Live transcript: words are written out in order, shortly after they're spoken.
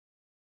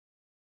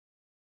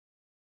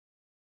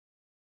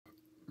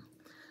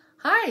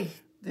Hi.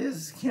 This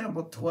is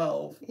Campbell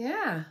 12.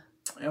 Yeah.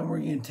 And we're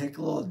going to take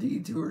a little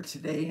detour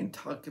today and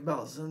talk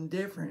about something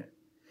different.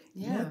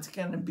 Yeah. And it's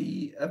going to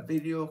be a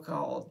video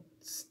called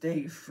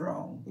Stay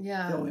Strong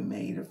that we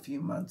made a few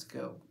months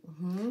ago.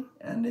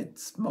 And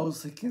it's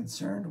mostly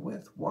concerned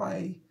with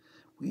why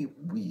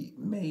we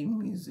made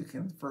music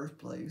in the first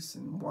place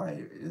and why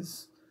it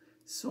is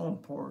so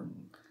important.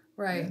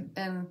 Right.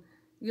 And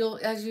you'll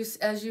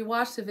as you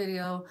watch the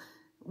video,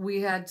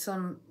 we had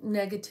some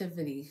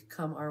negativity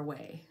come our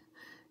way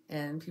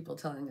and people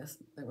telling us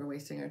that we're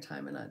wasting our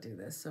time and not do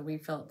this. So we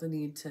felt the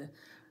need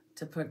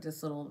to put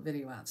this little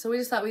video out. So we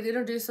just thought we'd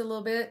introduce it a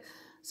little bit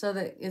so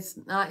that it's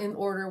not in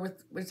order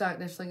with, we're not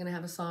necessarily going to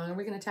have a song. Are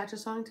we going to attach a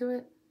song to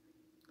it?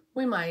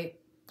 We might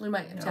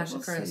attach a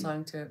current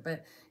song to it,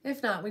 but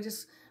if not,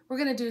 we're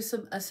going to do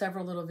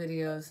several little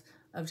videos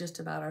of just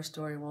about our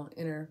story. We'll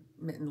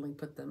intermittently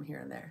put them here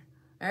and there.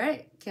 All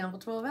right, Campbell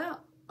 12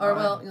 out. Or,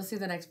 well, you'll see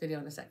the next video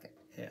in a second.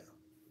 Yeah.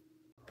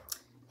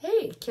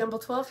 Hey, Campbell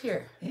 12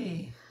 here.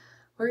 Hey.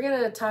 We're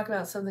going to talk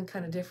about something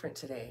kind of different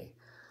today.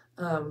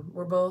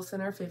 We're both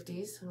in our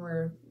 50s, and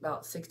we're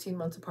about 16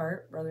 months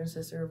apart. Brother and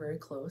sister are very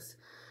close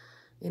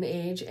in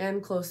age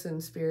and close in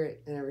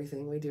spirit and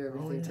everything. We do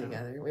everything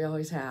together. We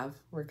always have.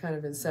 We're kind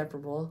of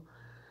inseparable.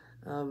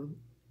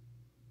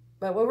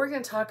 But what we're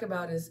going to talk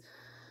about is,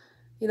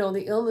 you know,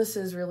 the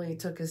illnesses really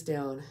took us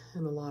down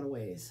in a lot of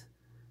ways.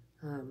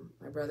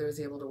 My brother was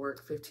able to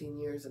work 15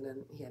 years, and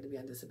then he had to be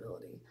on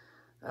disability.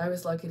 I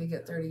was lucky to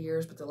get 30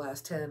 years, but the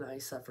last 10 I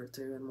suffered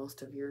through, and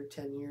most of your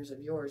 10 years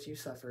of yours you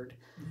suffered.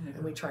 Yeah.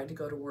 And we tried to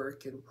go to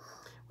work, and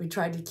we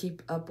tried to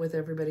keep up with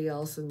everybody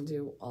else and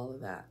do all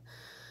of that.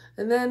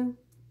 And then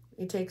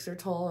it takes their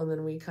toll, and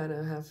then we kind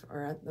of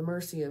are at the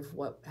mercy of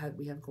what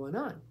we have going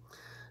on.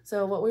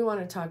 So what we want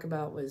to talk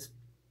about was,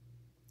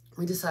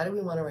 we decided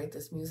we want to write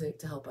this music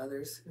to help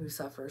others who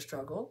suffer or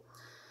struggle.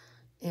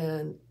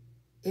 And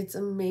it's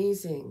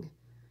amazing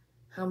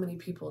how many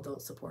people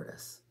don't support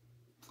us.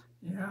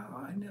 Yeah,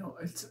 I know.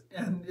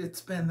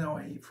 It's been that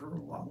way for a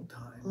long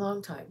time.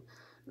 Long time.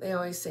 They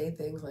always say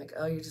things like,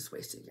 oh, you're just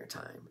wasting your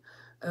time.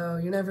 Oh,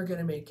 you're never going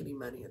to make any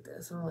money at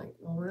this. And I'm like,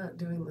 well, we're not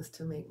doing this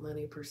to make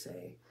money per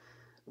se.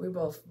 We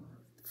both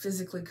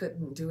physically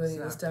couldn't do any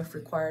of the stuff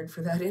required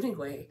for that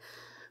anyway.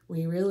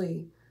 We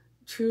really,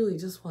 truly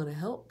just want to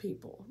help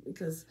people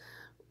because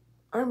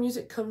our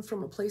music comes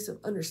from a place of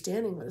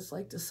understanding what it's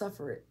like to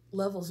suffer at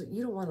levels that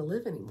you don't want to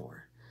live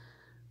anymore.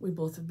 We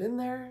both have been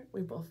there.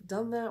 We both have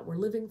done that. We're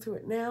living through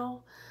it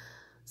now.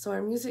 So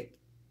our music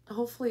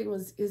hopefully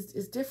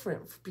is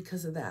different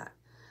because of that.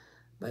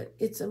 But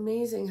it's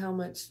amazing how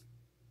much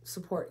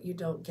support you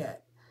don't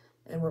get.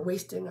 And we're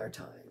wasting our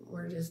time.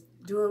 We're just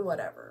doing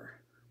whatever.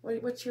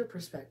 What's your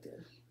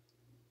perspective?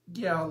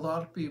 Yeah, a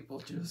lot of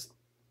people just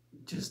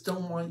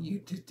don't want you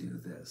to do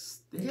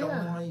this. They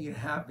don't want you to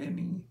have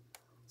any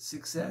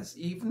success.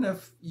 Even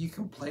if you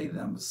can play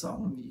them a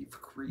song that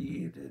you've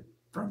created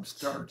from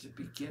start to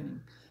beginning,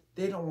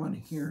 they don't want to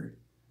hear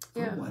it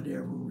for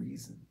whatever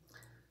reason.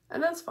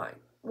 And that's fine.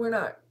 We're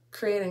not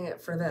creating it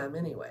for them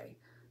anyway.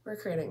 We're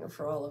creating it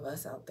for all of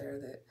us out there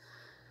that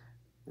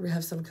we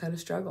have some kind of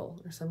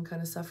struggle or some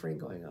kind of suffering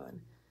going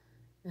on.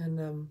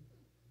 And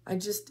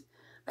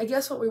I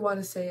guess what we want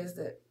to say is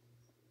that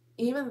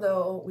even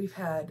though we've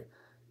had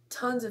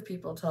tons of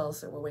people tell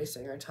us that we're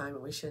wasting our time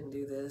and we shouldn't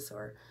do this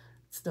or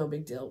it's no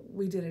big deal,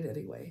 we did it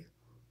anyway.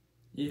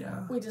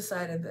 Yeah. We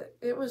decided that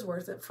it was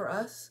worth it for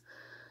us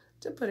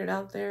to put it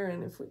out there,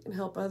 and if we can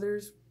help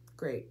others,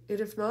 great. And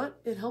if not,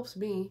 it helps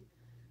me.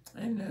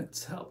 And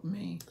it's helped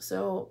me.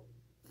 So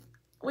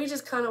we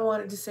just kind of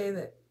wanted to say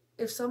that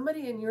if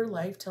somebody in your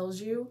life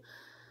tells you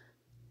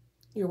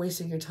you're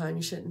wasting your time,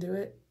 you shouldn't do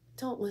it,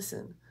 don't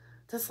listen.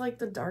 That's like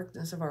the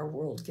darkness of our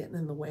world getting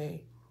in the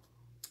way.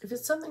 If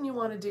it's something you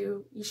want to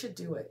do, you should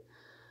do it.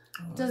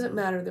 It doesn't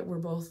matter that we're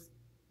both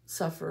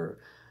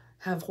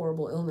have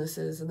horrible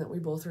illnesses and that we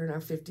both are in our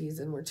 50s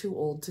and we're too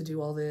old to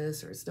do all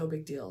this, or it's no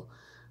big deal.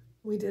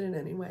 We did it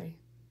anyway.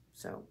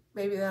 So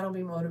maybe that'll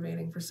be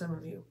motivating for some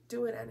of you.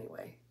 Do it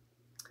anyway.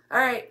 All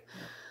right.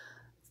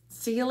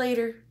 See you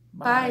later.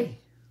 Bye.